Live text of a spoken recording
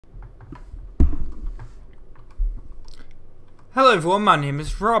Hello everyone, my name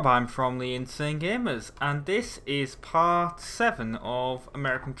is Rob, I'm from the Insane Gamers, and this is part 7 of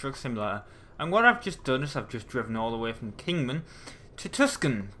American Truck Simulator. And what I've just done is I've just driven all the way from Kingman to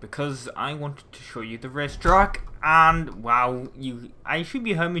Tuscan, because I wanted to show you the racetrack, and wow, I should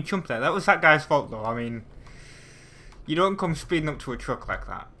be heard me jump there. That was that guy's fault though. I mean, you don't come speeding up to a truck like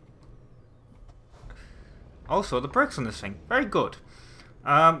that. Also, the brakes on this thing, very good.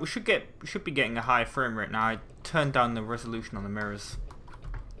 We should be getting a high frame rate now. I turned down the resolution on the mirrors.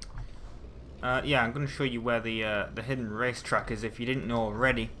 Yeah, I'm going to show you where the hidden racetrack is if you didn't know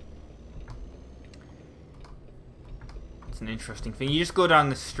already. It's an interesting thing. You just go down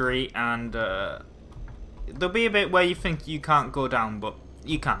the street and there'll be a bit where you think you can't go down, but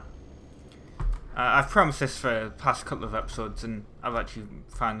you can. I've promised this for the past couple of episodes, and I've actually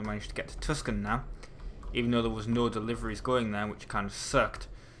finally managed to get to Tuscan now. Even though there was no deliveries going there, which kind of sucked.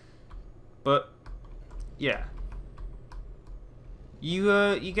 But yeah,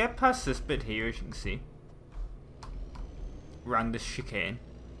 you get past this bit here, as you can see, around this chicane,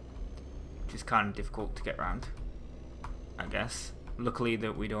 which is kind of difficult to get around, I guess. Luckily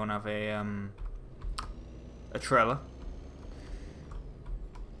that we don't have a trailer.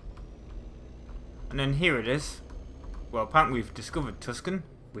 And then here it is. Well, apparently we've discovered Tuscan.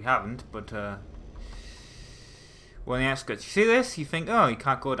 We haven't, but well, on the outskirts. You see this? You think, oh, you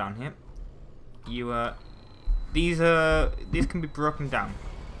can't go down here. These can be broken down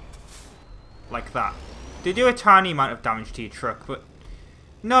like that. They do a tiny amount of damage to your truck, but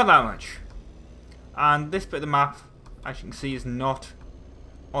not that much. And this bit of the map, as you can see, is not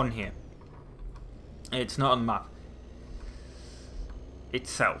on here. It's not on the map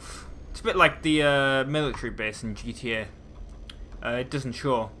itself. It's a bit like the military base in GTA. It doesn't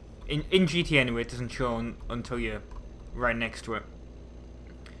show. In GTA anyway, it doesn't show until you're right next to it.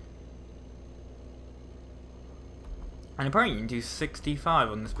 And apparently you can do 65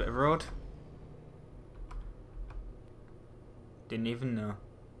 on this bit of road. Didn't even know.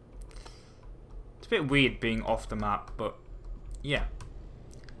 It's a bit weird being off the map, but yeah.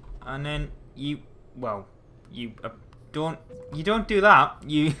 And then you don't do that.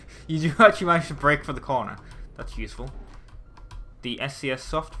 You do actually manage to brake for the corner. That's useful. The SCS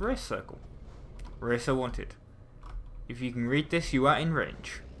Software race circle. Racer wanted. If you can read this, you are in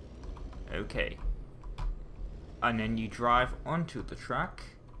range. Okay. And then you drive onto the track.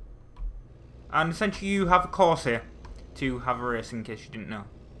 And essentially you have a course here to have a race, in case you didn't know.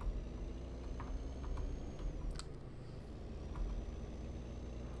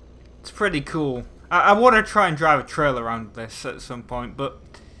 It's pretty cool. I want to try and drive a trail around this at some point, but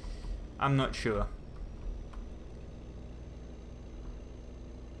I'm not sure.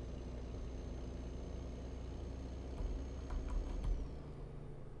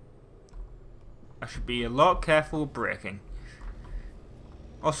 I should be a lot careful braking.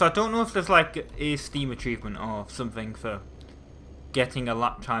 Also, I don't know if there's like a Steam achievement or something for getting a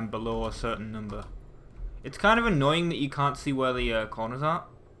lap time below a certain number. It's kind of annoying that you can't see where the corners are.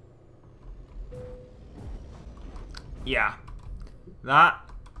 Yeah, that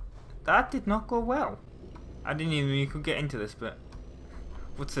did not go well. I didn't even know you could get into this bit.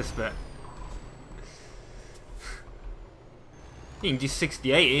 What's this bit? You can do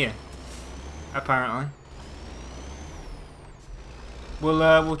 68 here. Apparently.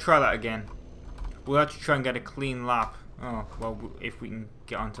 We'll try that again. We'll actually try and get a clean lap. Oh, well, if we can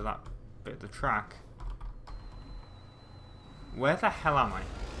get onto that bit of the track. Where the hell am I?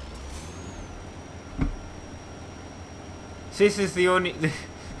 So this is the only...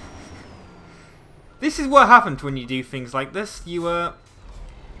 This is what happens when you do things like this.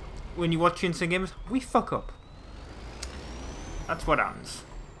 When you watch Insane Gamers, we fuck up. That's what happens.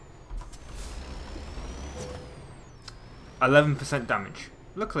 11% damage.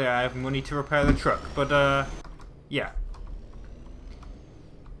 Luckily I have money to repair the truck, but yeah.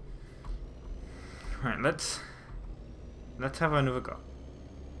 Right, let's have another go.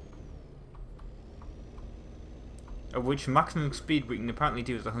 Of which maximum speed we can apparently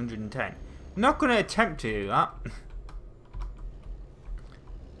do is 110. Not going to attempt to do that.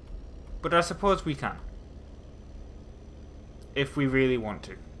 But I suppose we can. If we really want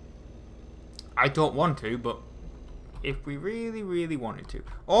to. I don't want to, but if we really, really wanted to.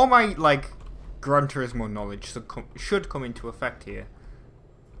 All my, like, Gran Turismo knowledge should come into effect here.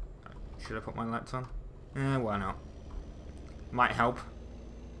 Should I put my lights on? Why not? Might help.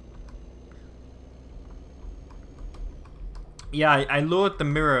 Yeah, I lowered the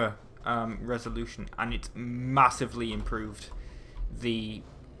mirror resolution, and it's massively improved the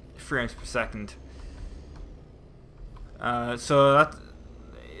frames per second. So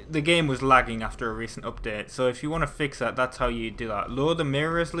the game was lagging after a recent update, so if you want to fix that, that's how you do that. Lower the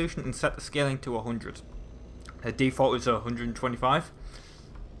mirror resolution and set the scaling to 100. The default is 125.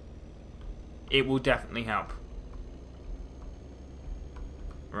 It will definitely help.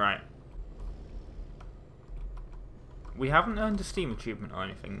 Right. We haven't earned a Steam achievement or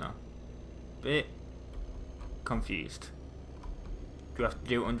anything though. Bit confused. Do we have to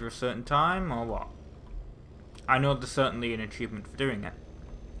do it under a certain time or what? I know there's certainly an achievement for doing it.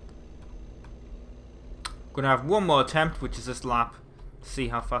 Gonna have one more attempt, which is this lap, to see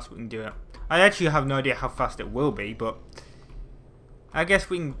how fast we can do it. I actually have no idea how fast it will be, but I guess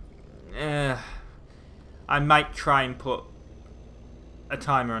we can. I might try and put a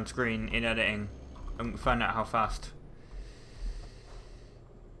timer on screen in editing and find out how fast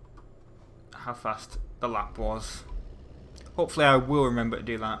the lap was. Hopefully I will remember to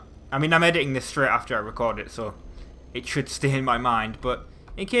do that. I mean, I'm editing this straight after I record it, so it should stay in my mind, but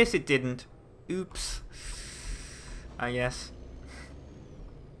in case it didn't, oops, I guess.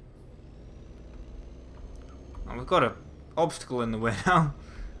 And we've got an obstacle in the way now.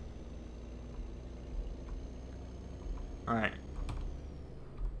 Alright.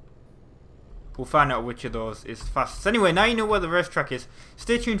 We'll find out which of those is fastest. Anyway, now you know where the racetrack is.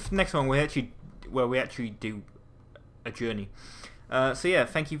 Stay tuned for the next one where we actually do a journey. So yeah,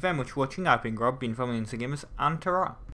 thank you very much for watching. I've been Grob, been from Gamers, and ta-ra.